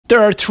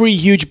There are three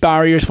huge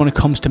barriers when it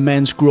comes to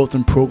men's growth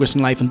and progress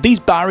in life, and these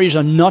barriers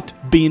are not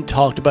being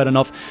talked about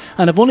enough,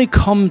 and I've only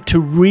come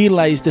to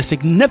realize the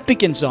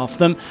significance of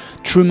them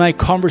through my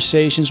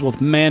conversations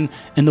with men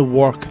in the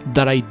work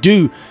that I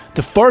do.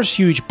 The first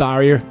huge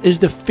barrier is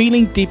the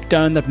feeling deep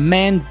down that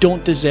men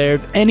don't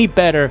deserve any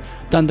better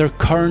than their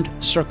current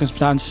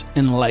circumstance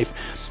in life.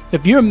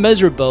 If you're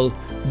miserable,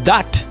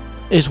 that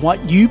is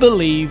what you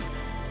believe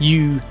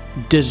you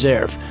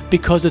deserve,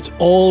 because it's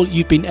all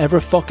you've been ever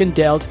fucking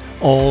dealt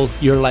all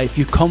your life.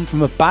 You come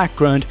from a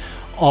background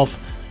of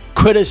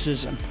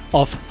criticism,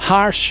 of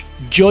harsh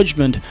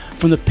judgment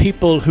from the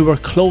people who are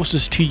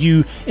closest to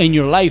you in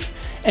your life.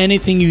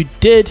 Anything you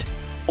did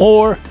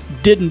or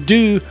didn't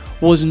do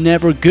was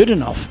never good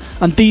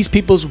enough, and these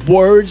people's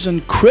words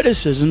and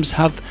criticisms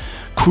have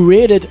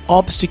created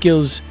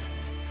obstacles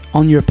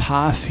on your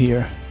path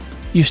here.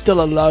 You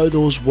still allow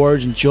those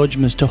words and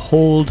judgments to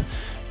hold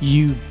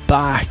you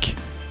back.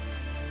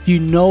 You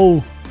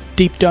know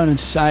deep down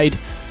inside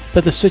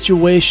that the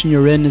situation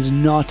you're in is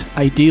not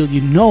ideal.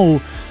 You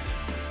know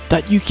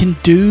that you can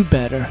do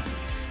better,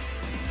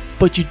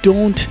 but you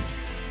don't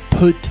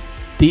put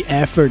the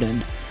effort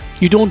in.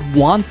 You don't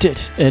want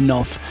it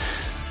enough.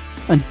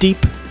 And deep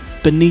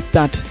beneath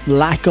that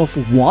lack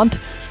of want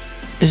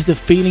is the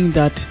feeling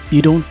that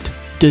you don't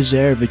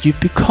deserve it. You've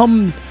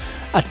become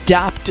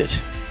adapted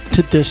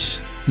to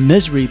this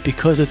misery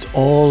because it's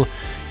all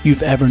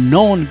you've ever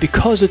known,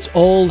 because it's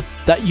all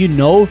that you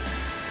know.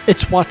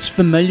 It's what's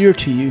familiar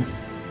to you,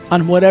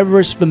 and whatever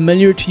is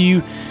familiar to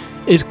you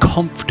is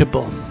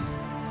comfortable,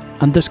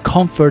 and this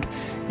comfort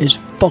is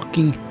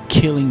fucking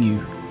killing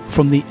you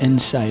from the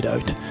inside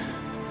out.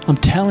 I'm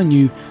telling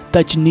you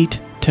that you need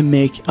to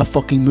make a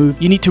fucking move.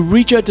 You need to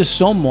reach out to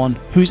someone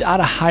who's at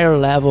a higher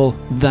level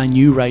than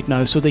you right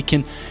now, so they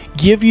can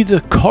give you the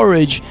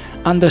courage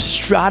and the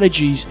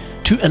strategies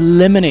to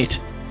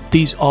eliminate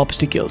these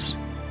obstacles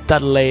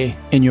that lay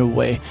in your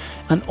way,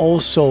 and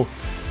also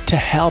to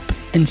help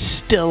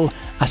instill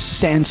a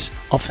sense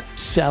of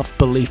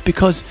self-belief.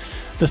 Because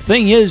the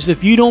thing is,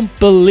 if you don't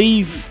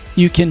believe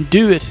you can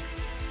do it,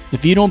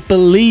 if you don't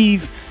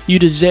believe you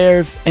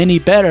deserve any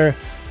better,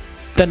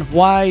 then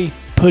why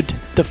put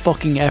the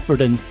fucking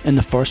effort in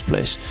the first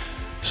place?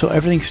 So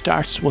everything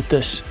starts with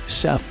this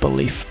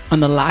self-belief,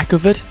 and the lack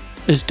of it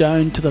is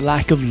down to the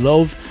lack of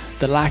love,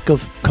 the lack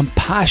of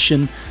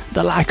compassion,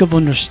 the lack of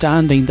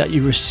understanding that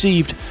you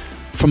received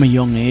from a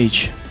young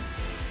age.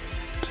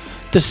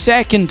 The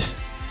second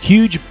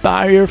huge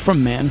barrier for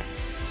men,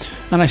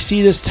 and I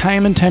see this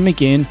time and time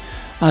again,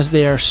 as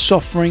they are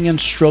suffering and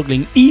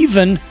struggling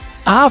even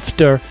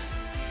after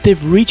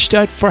they've reached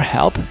out for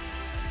help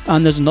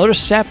and there's another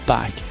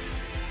setback,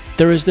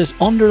 there is this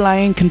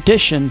underlying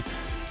condition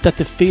that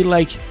they feel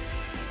like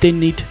they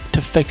need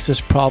to fix this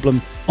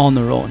problem on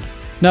their own.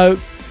 Now,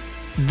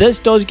 this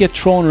does get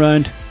thrown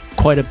around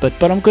quite a bit,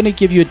 but I'm going to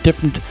give you a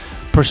different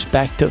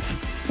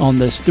perspective on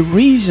this. The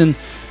reason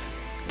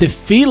they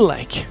feel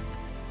like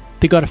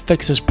they got to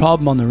fix this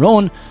problem on their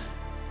own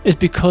is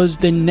because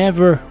they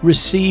never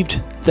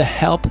received the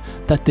help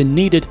that they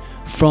needed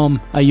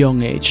from a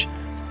young age.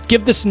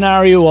 Give the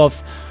scenario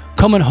of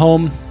coming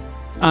home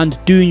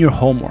and doing your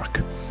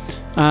homework,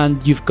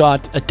 and you've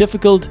got a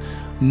difficult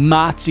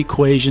maths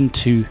equation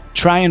to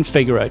try and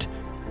figure out.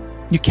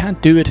 You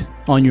can't do it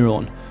on your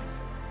own.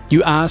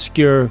 You ask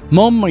your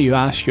mum, or you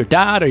ask your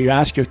dad, or you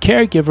ask your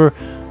caregiver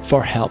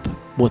for help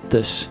with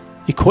this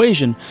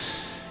equation,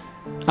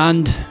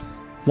 and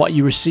what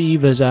you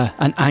receive is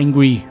an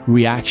angry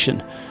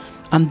reaction,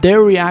 and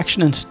their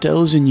reaction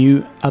instills in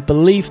you a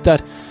belief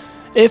that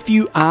if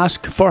you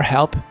ask for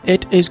help,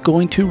 it is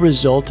going to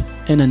result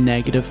in a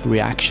negative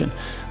reaction.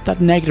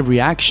 That negative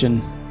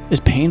reaction is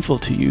painful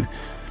to you,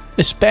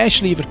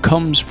 especially if it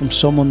comes from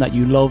someone that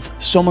you love,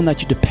 someone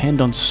that you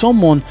depend on,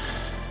 someone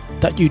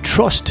that you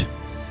trust,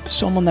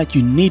 someone that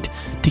you need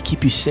to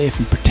keep you safe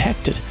and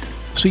protected.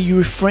 So you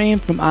refrain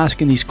from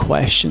asking these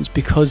questions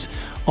because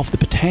of the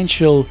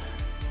potential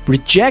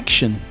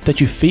rejection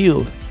that you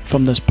feel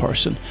from this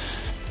person.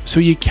 So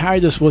you carry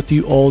this with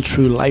you all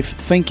through life,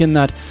 thinking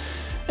that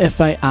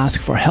if I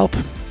ask for help,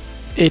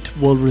 it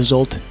will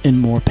result in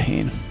more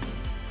pain.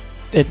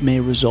 It may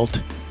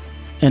result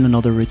in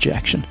another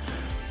rejection.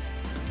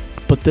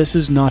 But this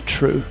is not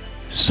true.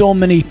 So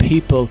many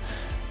people,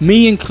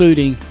 me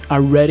including,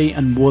 are ready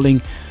and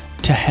willing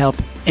to help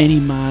any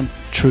man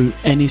through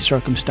any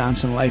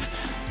circumstance in life.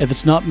 If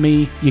it's not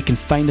me, you can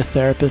find a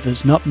therapist. If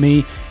it's not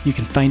me, you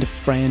can find a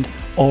friend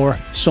or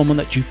someone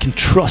that you can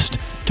trust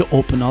to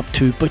open up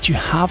to. But you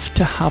have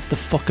to have the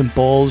fucking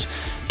balls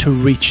to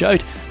reach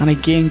out. And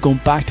again, going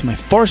back to my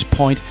first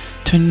point,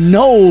 to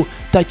know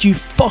that you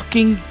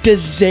fucking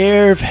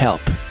deserve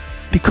help,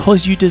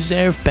 because you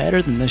deserve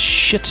better than this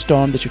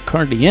shitstorm that you're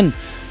currently in.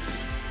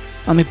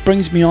 And it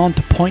brings me on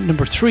to point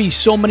number 3.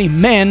 So many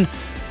men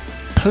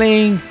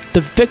playing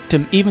the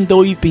victim, even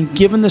though you've been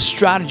given the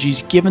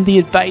strategies, given the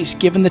advice,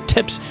 given the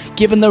tips,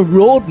 given the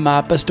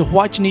roadmap as to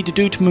what you need to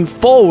do to move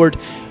forward,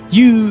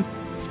 you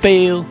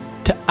fail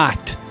to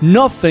act.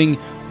 Nothing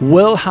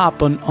will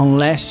happen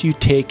unless you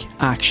take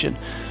action.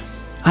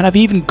 And I've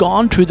even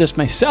gone through this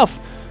myself,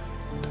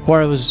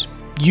 where I was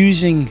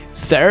using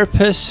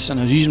therapists and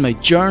I was using my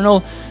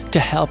journal to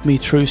help me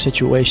through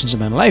situations in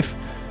my life.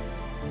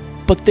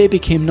 But they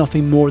became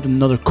nothing more than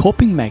another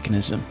coping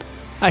mechanism.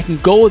 I can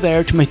go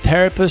there to my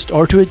therapist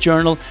or to a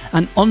journal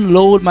and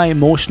unload my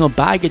emotional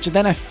baggage, and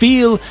then I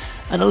feel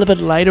a little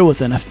bit lighter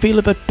within. I feel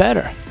a bit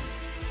better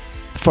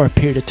for a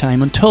period of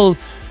time until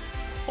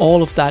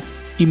all of that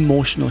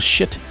emotional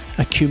shit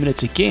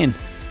accumulates again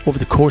over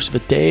the course of a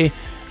day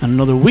and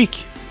another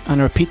week,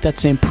 and I repeat that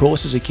same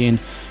process again.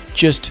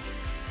 Just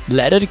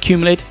let it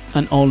accumulate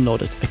and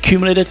unload it.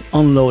 Accumulate it,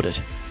 unload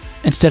it.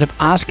 Instead of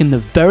asking the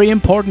very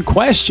important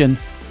question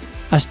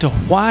as to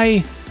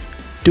why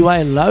do I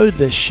allow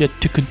this shit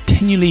to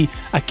continually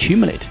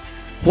accumulate?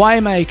 Why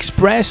am I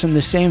expressing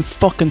the same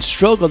fucking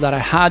struggle that I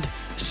had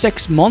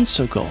 6 months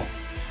ago?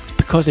 It's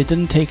because I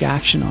didn't take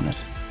action on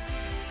it.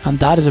 And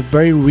that is a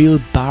very real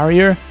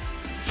barrier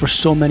for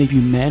so many of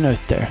you men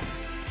out there.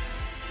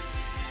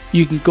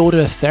 You can go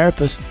to a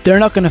therapist, they're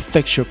not going to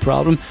fix your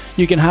problem.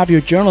 You can have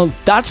your journal,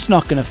 that's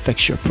not going to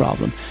fix your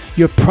problem.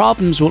 Your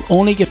problems will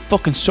only get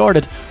fucking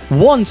sorted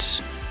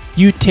once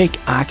you take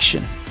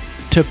action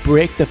to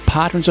break the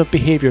patterns of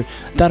behavior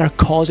that are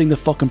causing the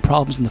fucking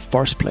problems in the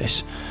first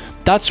place.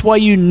 That's why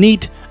you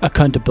need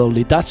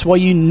accountability. That's why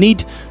you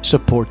need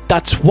support.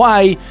 That's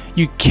why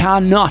you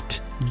cannot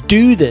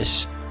do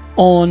this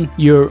on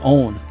your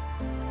own.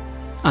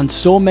 And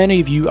so many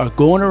of you are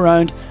going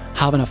around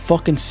having a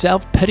fucking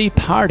self-pity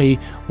party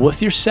with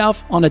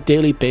yourself on a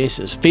daily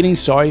basis, feeling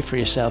sorry for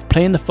yourself,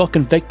 playing the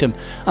fucking victim,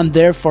 and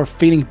therefore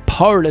feeling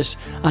powerless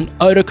and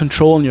out of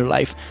control in your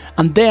life.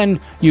 And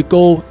then you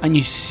go and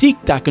you seek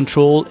that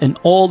control in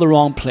all the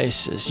wrong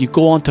places. You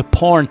go onto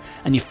porn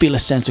and you feel a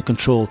sense of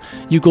control.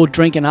 You go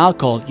drinking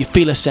alcohol, you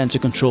feel a sense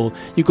of control.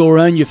 You go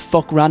around, you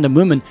fuck random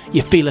women,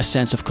 you feel a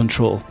sense of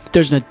control.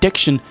 There's an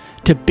addiction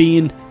to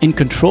being in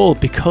control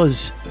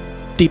because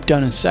deep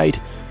down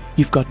inside,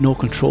 you've got no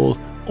control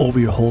over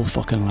your whole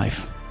fucking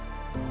life.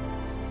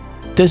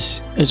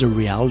 This is a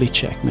reality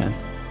check, man.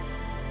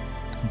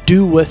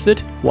 Do with it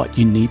what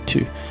you need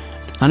to.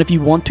 And if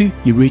you want to,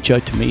 you reach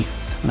out to me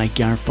and I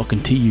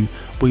guarantee you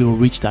we will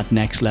reach that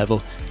next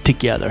level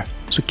together.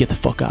 So get the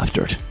fuck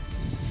after it.